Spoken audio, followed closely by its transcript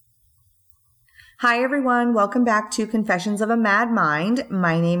Hi, everyone. Welcome back to Confessions of a Mad Mind.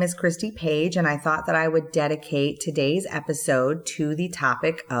 My name is Christy Page, and I thought that I would dedicate today's episode to the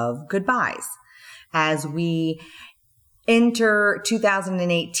topic of goodbyes. As we enter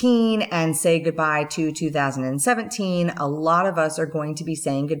 2018 and say goodbye to 2017, a lot of us are going to be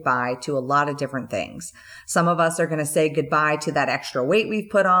saying goodbye to a lot of different things. Some of us are going to say goodbye to that extra weight we've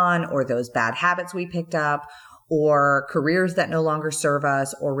put on, or those bad habits we picked up, or careers that no longer serve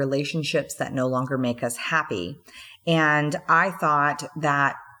us, or relationships that no longer make us happy. And I thought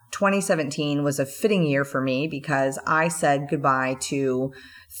that 2017 was a fitting year for me because I said goodbye to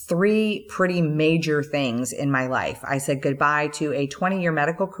three pretty major things in my life. I said goodbye to a 20-year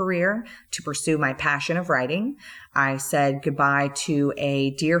medical career to pursue my passion of writing. I said goodbye to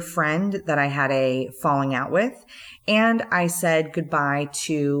a dear friend that I had a falling out with. And I said goodbye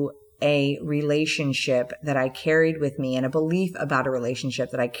to a relationship that I carried with me and a belief about a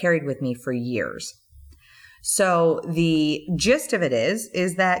relationship that I carried with me for years. So the gist of it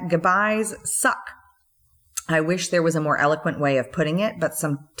is that goodbyes suck. I wish there was a more eloquent way of putting it, but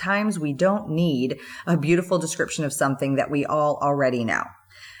sometimes we don't need a beautiful description of something that we all already know.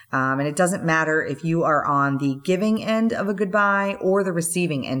 And it doesn't matter if you are on the giving end of a goodbye or the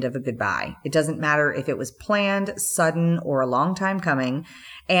receiving end of a goodbye. It doesn't matter if it was planned, sudden, or a long time coming.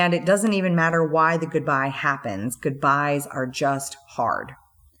 And it doesn't even matter why the goodbye happens. Goodbyes are just hard.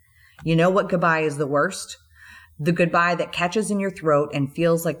 You know what goodbye is the worst? The goodbye that catches in your throat and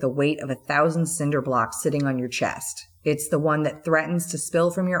feels like the weight of 1,000 cinder blocks sitting on your chest. It's the one that threatens to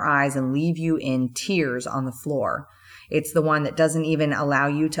spill from your eyes and leave you in tears on the floor. It's the one that doesn't even allow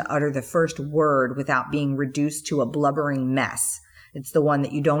you to utter the first word without being reduced to a blubbering mess. It's the one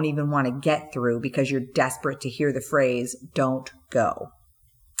that you don't even want to get through because you're desperate to hear the phrase, "Don't go."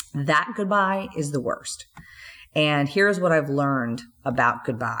 That goodbye is the worst. And here's what I've learned about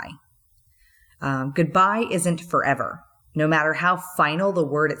goodbye. Goodbye isn't forever. No matter how final the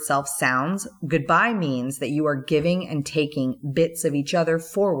word itself sounds, goodbye means that you are giving and taking bits of each other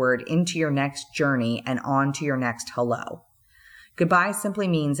forward into your next journey and on to your next hello. Goodbye simply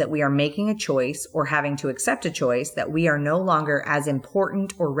means that we are making a choice or having to accept a choice that we are no longer as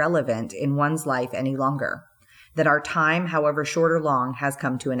important or relevant in one's life any longer, that our time, however short or long, has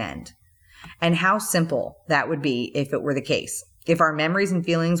come to an end. And how simple that would be if it were the case. If our memories and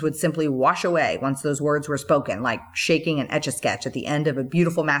feelings would simply wash away once those words were spoken, like shaking an Etch-a-Sketch at the end of a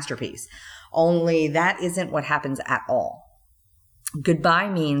beautiful masterpiece. Only that isn't what happens at all. Goodbye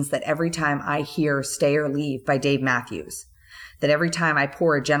means that every time I hear Stay or Leave by Dave Matthews, that every time I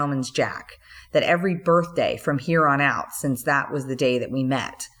pour a Gentleman's Jack, that every birthday from here on out, since that was the day that we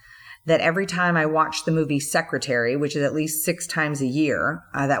met, that every time I watch the movie Secretary, which is at least 6 times a year,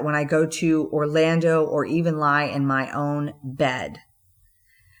 that when I go to Orlando or even lie in my own bed,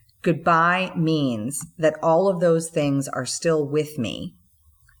 goodbye means that all of those things are still with me,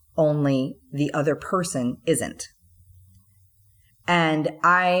 only the other person isn't. And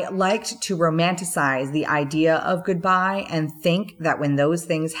I liked to romanticize the idea of goodbye and think that when those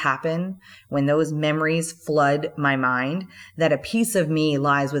things happen, when those memories flood my mind, that a piece of me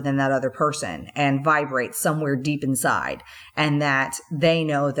lies within that other person and vibrates somewhere deep inside, and that they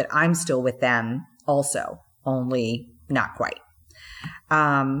know that I'm still with them also, only not quite.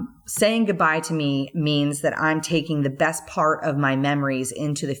 Saying goodbye to me means that I'm taking the best part of my memories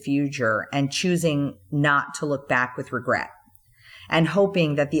into the future and choosing not to look back with regret, and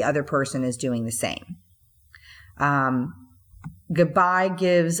hoping that the other person is doing the same. Goodbye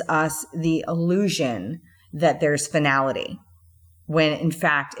gives us the illusion that there's finality, when in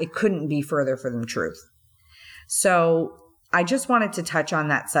fact it couldn't be further from the truth. So I just wanted to touch on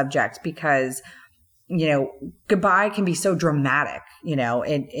that subject because, goodbye can be so dramatic,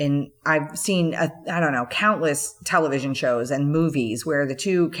 and I've seen, countless television shows and movies where the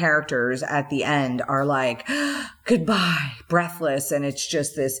two characters at the end are like, goodbye, breathless. And it's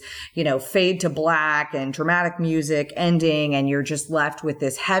just this, fade to black and dramatic music ending. And you're just left with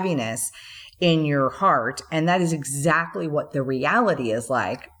this heaviness in your heart. And that is exactly what the reality is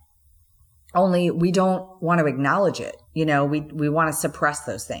like. Only we don't want to acknowledge it. We want to suppress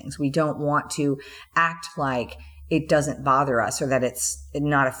those things. We don't want to act like it doesn't bother us or that it's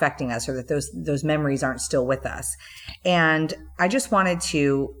not affecting us or that those memories aren't still with us. And I just wanted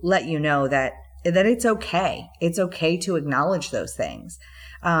to let you know that it's okay. It's okay to acknowledge those things.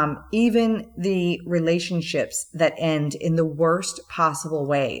 Even the relationships that end in the worst possible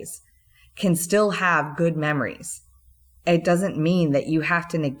ways can still have good memories. It doesn't mean that you have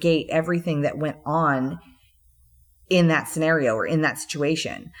to negate everything that went on in that scenario or in that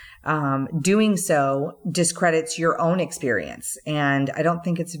situation. Doing so discredits your own experience. And I don't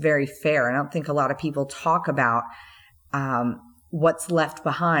think it's very fair. I don't think a lot of people talk about what's left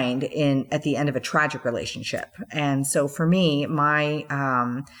behind at the end of a tragic relationship. And so for me, my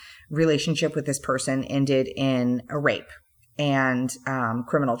relationship with this person ended in a rape and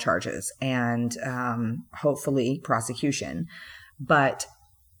criminal charges and hopefully prosecution. But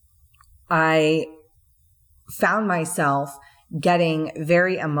I found myself getting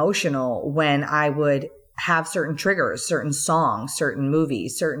very emotional when I would have certain triggers, certain songs, certain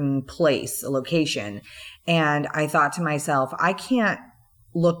movies, certain place, location. And I thought to myself, I can't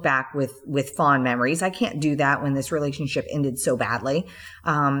look back with fond memories. I can't do that when this relationship ended so badly.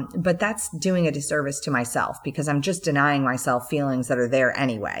 But that's doing a disservice to myself because I'm just denying myself feelings that are there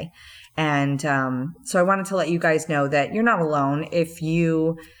anyway. And so I wanted to let you guys know that you're not alone. If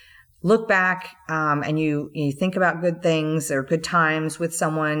you look back and you think about good things or good times with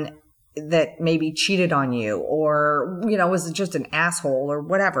someone that maybe cheated on you or, was just an asshole or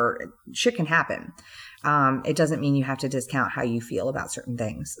whatever, shit can happen. It doesn't mean you have to discount how you feel about certain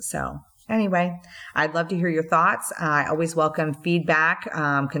things. So anyway, I'd love to hear your thoughts. I always welcome feedback,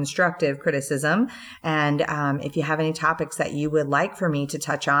 constructive criticism. And if you have any topics that you would like for me to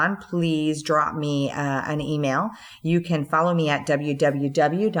touch on, please drop me an email. You can follow me at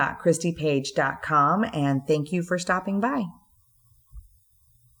www.christypage.com. And thank you for stopping by.